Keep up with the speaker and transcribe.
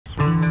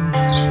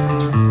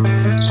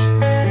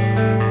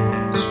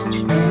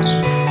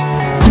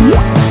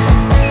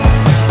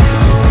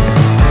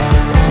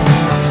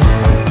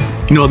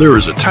You know, there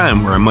was a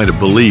time where I might have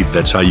believed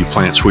that's how you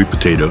plant sweet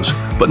potatoes,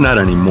 but not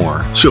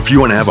anymore. So if you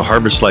want to have a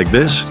harvest like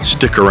this,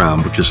 stick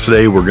around because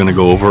today we're going to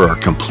go over our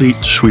complete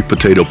sweet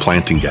potato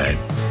planting guide.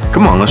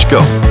 Come on, let's go.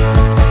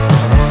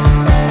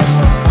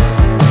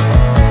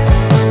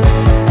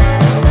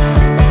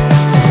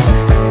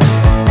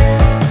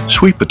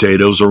 Sweet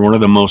potatoes are one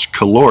of the most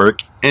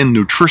caloric and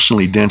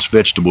nutritionally dense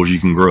vegetables you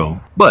can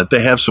grow, but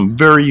they have some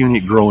very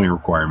unique growing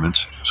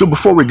requirements. So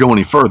before we go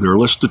any further,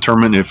 let's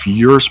determine if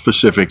your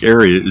specific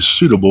area is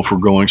suitable for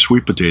growing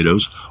sweet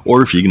potatoes,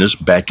 or if you can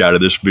just back out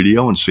of this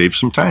video and save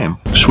some time.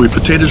 Sweet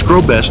potatoes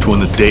grow best when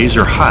the days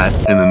are hot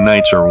and the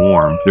nights are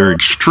warm. They're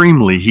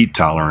extremely heat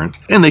tolerant,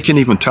 and they can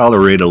even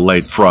tolerate a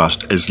light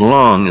frost as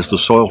long as the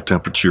soil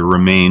temperature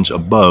remains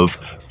above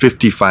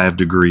 55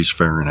 degrees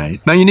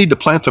Fahrenheit. Now you need to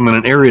plant them in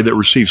an area that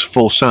receives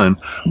full sun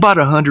about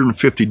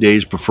 150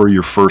 days before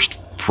your first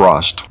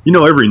frost. You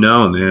know, every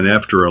now and then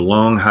after a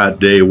long hot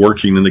day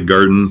working in the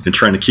garden and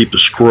trying to keep the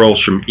squirrels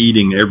from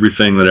eating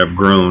everything that I've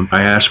grown,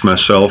 I ask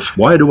myself,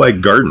 why do I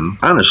garden?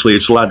 Honestly,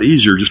 it's a lot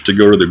easier just to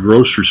go to the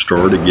grocery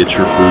store to get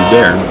your food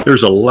there.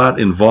 There's a lot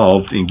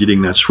involved in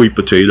getting that sweet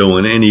potato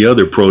and any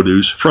other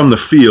produce from the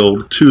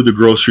field to the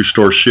grocery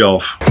store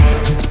shelf.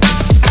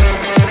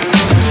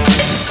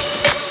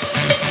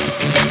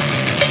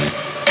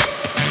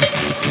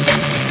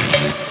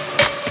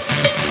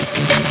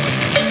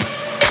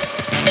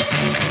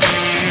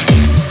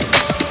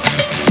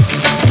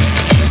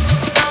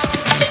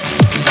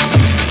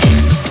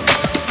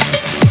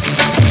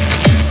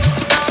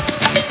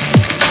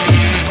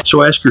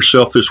 So ask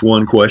yourself this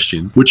one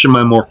question: which am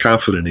I more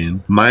confident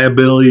in? My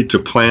ability to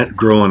plant,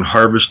 grow, and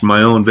harvest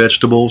my own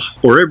vegetables,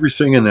 or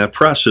everything in that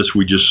process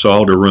we just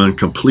saw to run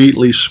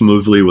completely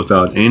smoothly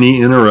without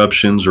any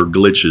interruptions or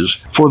glitches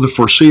for the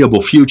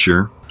foreseeable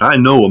future? I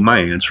know what my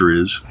answer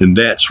is, and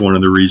that's one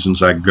of the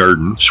reasons I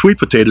garden. Sweet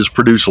potatoes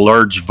produce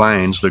large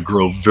vines that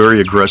grow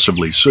very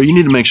aggressively, so you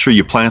need to make sure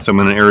you plant them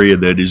in an area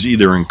that is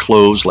either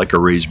enclosed like a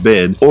raised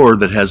bed or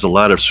that has a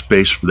lot of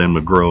space for them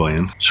to grow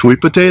in. Sweet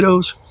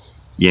potatoes?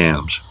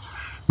 Yams.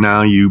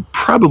 Now, you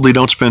probably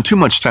don't spend too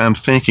much time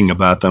thinking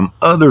about them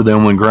other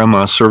than when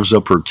Grandma serves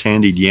up her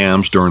candied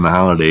yams during the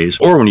holidays,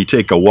 or when you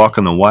take a walk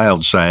on the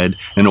wild side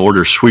and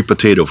order sweet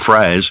potato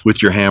fries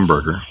with your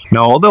hamburger.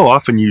 Now, although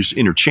often used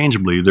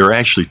interchangeably, they're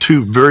actually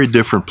two very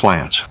different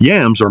plants.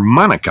 Yams are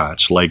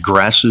monocots like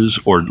grasses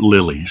or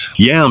lilies.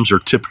 Yams are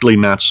typically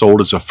not sold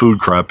as a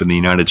food crop in the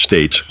United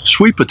States.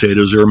 Sweet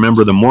potatoes are a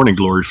member of the morning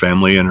glory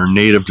family and are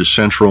native to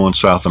Central and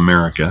South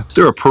America.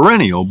 They're a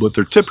perennial, but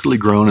they're typically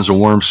grown as a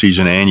warm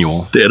season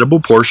annual. The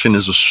edible portion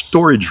is a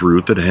storage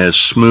root that has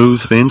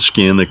smooth, thin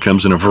skin that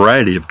comes in a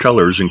variety of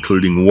colors,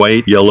 including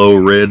white, yellow,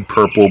 red,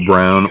 purple,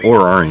 brown,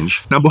 or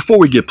orange. Now, before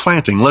we get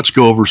planting, let's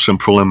go over some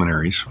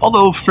preliminaries.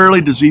 Although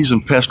fairly disease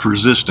and pest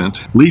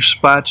resistant, leaf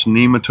spots,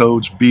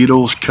 nematodes,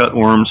 beetles,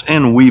 cutworms,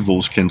 and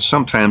weevils can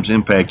sometimes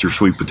impact your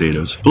sweet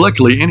potatoes. But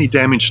luckily, any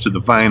damage to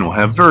the vine will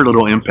have very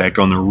little impact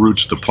on the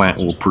roots the plant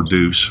will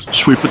produce.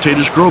 Sweet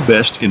potatoes grow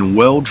best in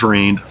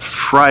well-drained,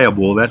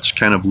 friable, that's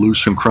kind of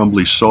loose and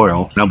crumbly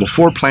soil. Now,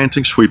 before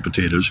planting sweet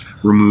potatoes,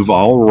 remove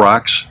all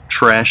rocks,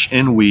 trash,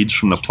 and weeds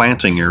from the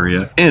planting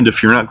area, and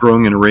if you're not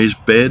growing in a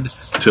raised bed,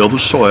 till the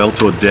soil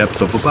to a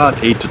depth of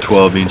about 8 to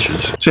 12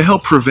 inches. To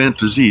help prevent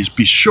disease,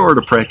 be sure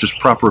to practice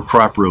proper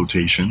crop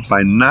rotation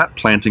by not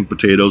planting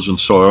potatoes in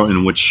soil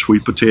in which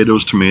sweet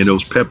potatoes,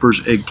 tomatoes,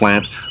 peppers,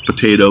 eggplant,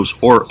 potatoes,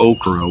 or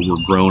okra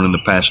were grown in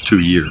the past 2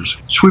 years.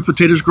 Sweet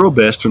potatoes grow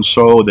best in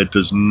soil that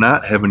does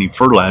not have any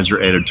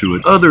fertilizer added to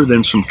it other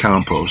than some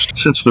compost.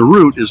 Since the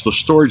root is the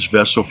storage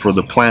vessel for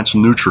the plant's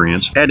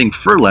nutrients, adding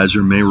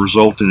fertilizer may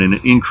result in an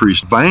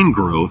increased vine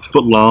growth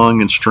but long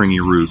and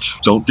stringy roots.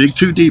 Don't dig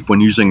too deep when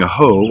using a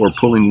hoe or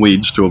pulling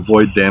weeds to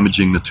avoid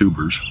damaging the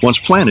tubers. Once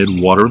planted,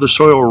 water the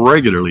soil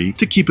regularly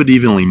to keep it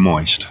evenly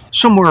moist.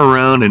 Somewhere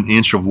around an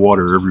inch of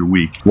water every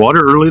week. Water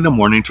early in the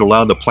morning to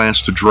allow the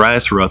plants to dry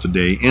throughout the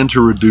day and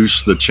to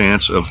reduce the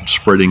chance of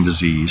spreading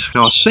disease.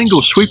 Now, a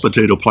single sweet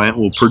potato plant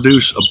will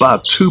produce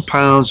about 2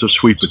 pounds of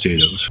sweet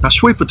potatoes. Now,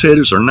 sweet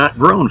potatoes are not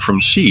grown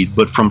from seed,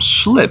 but from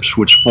slips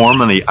which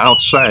form on the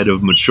outside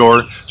of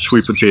mature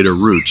sweet potato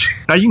roots.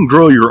 Now, you can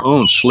grow your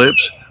own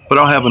slips, but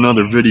I'll have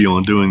another video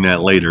on doing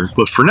that later.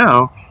 But for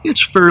now,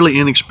 it's fairly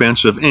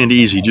inexpensive and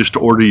easy just to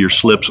order your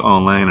slips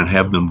online and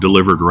have them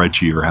delivered right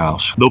to your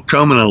house. They'll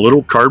come in a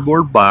little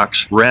cardboard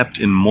box wrapped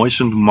in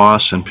moistened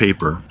moss and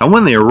paper. Now,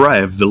 when they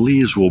arrive, the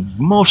leaves will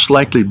most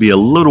likely be a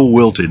little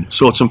wilted,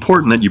 so it's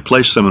important that you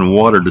place them in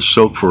water to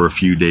soak for a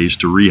few days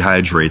to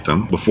rehydrate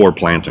them before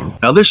planting.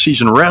 Now, this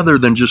season, rather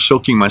than just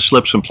soaking my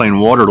slips in plain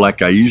water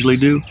like I usually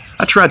do,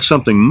 I tried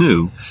something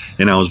new,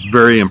 and I was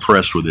very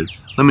impressed with it.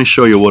 Let me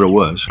show you what it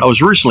was. I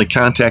was recently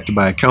contacted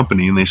by a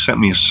company and they sent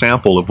me a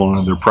sample of one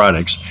of their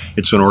products.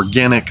 It's an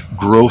organic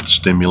growth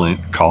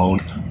stimulant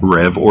called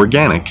Rev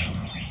Organic.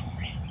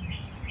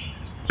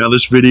 Now,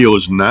 this video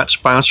is not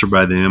sponsored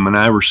by them and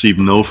I received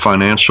no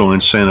financial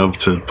incentive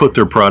to put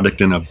their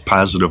product in a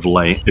positive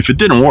light. If it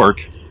didn't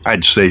work,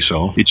 I'd say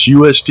so. It's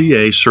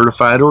USDA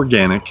certified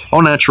organic,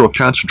 all natural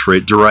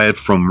concentrate derived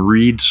from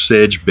reed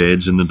sedge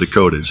beds in the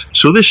Dakotas.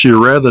 So this year,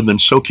 rather than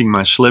soaking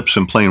my slips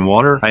in plain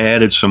water, I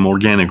added some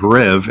organic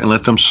Rev and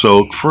let them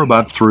soak for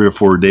about 3 or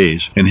 4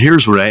 days. And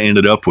here's what I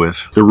ended up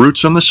with. The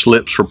roots on the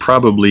slips were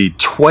probably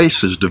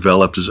twice as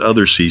developed as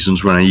other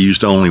seasons when I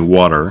used only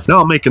water. Now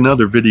I'll make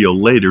another video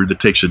later that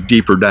takes a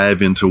deeper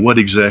dive into what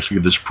exactly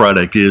this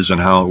product is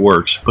and how it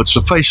works. But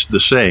suffice to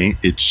say,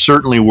 it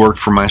certainly worked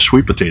for my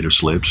sweet potato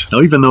slips. Now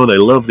even though they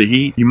love the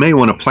heat, you may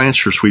want to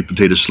plant your sweet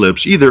potato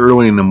slips either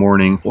early in the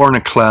morning or on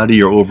a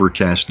cloudy or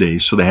overcast day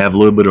so they have a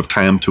little bit of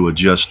time to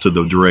adjust to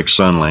the direct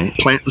sunlight.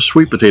 Plant the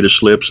sweet potato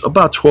slips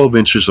about 12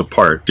 inches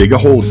apart. Dig a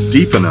hole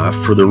deep enough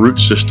for the root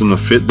system to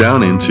fit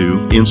down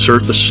into.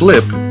 Insert the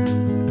slip,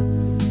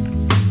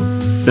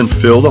 then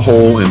fill the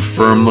hole and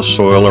firm the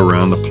soil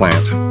around the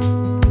plant.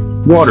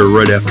 Water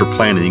right after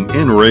planting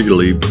and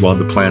regularly while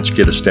the plants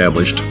get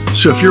established.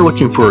 So if you're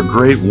looking for a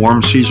great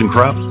warm season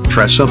crop,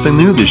 try something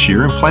new this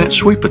year and plant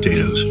sweet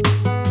potatoes.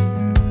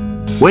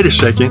 Wait a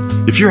second,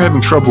 if you're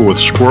having trouble with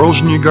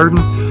squirrels in your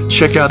garden,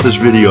 check out this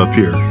video up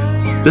here.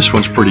 This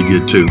one's pretty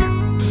good too.